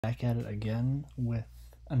Back at it again with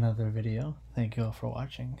another video. Thank you all for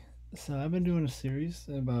watching. So I've been doing a series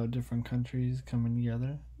about different countries coming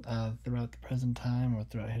together throughout the present time or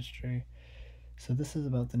throughout history. So this is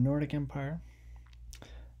about the Nordic Empire.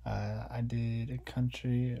 I did a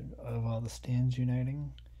country of all the stands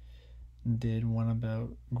uniting. Did one about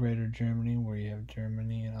Greater Germany, where you have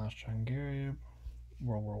Germany and Austria-Hungary,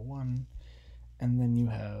 World War One, and then you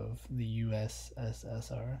have the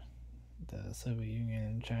USSR, the Soviet Union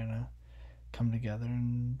and China, come together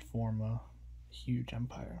and form a huge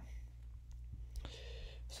empire.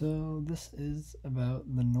 So this is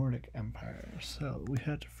about the Nordic Empire. So we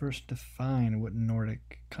had to first define what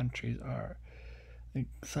Nordic countries are. The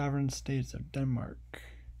sovereign states of Denmark,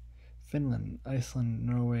 Finland, Iceland,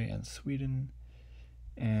 Norway, and Sweden,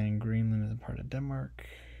 and Greenland is a part of Denmark.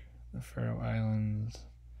 The Faroe Islands,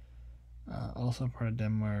 also part of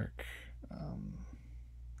Denmark.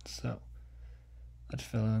 So let's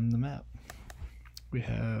fill in the map. We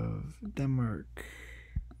have Denmark,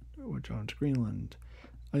 which owns Greenland,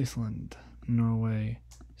 Iceland, Norway,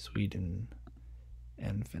 Sweden,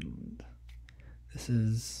 and Finland. This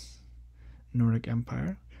is Nordic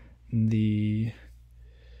Empire. The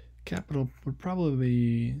capital would probably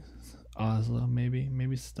be Oslo,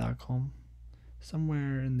 maybe Stockholm.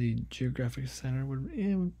 Somewhere in the geographic center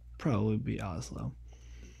would probably be Oslo.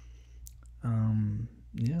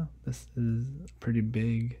 Yeah, this is a pretty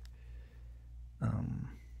big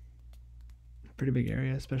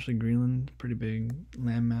area, especially Greenland. Pretty big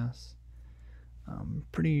landmass.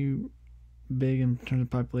 Pretty big in terms of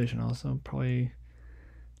population also. Probably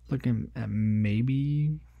looking at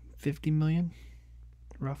maybe 50 million,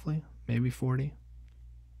 roughly. Maybe 40.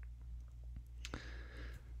 I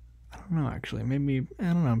don't know, actually. Maybe, I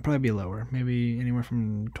don't know, probably be lower. Maybe anywhere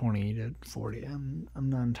from 20 to 40. I'm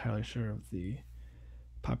not entirely sure of the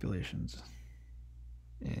populations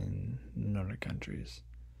in Nordic countries.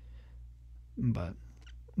 But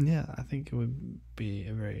yeah, I think it would be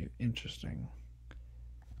a very interesting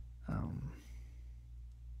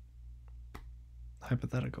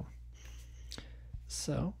hypothetical.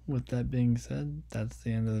 So with that being said, that's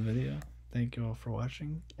the end of the video. Thank you all for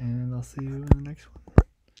watching, and I'll see you in the next one.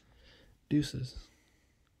 Deuces.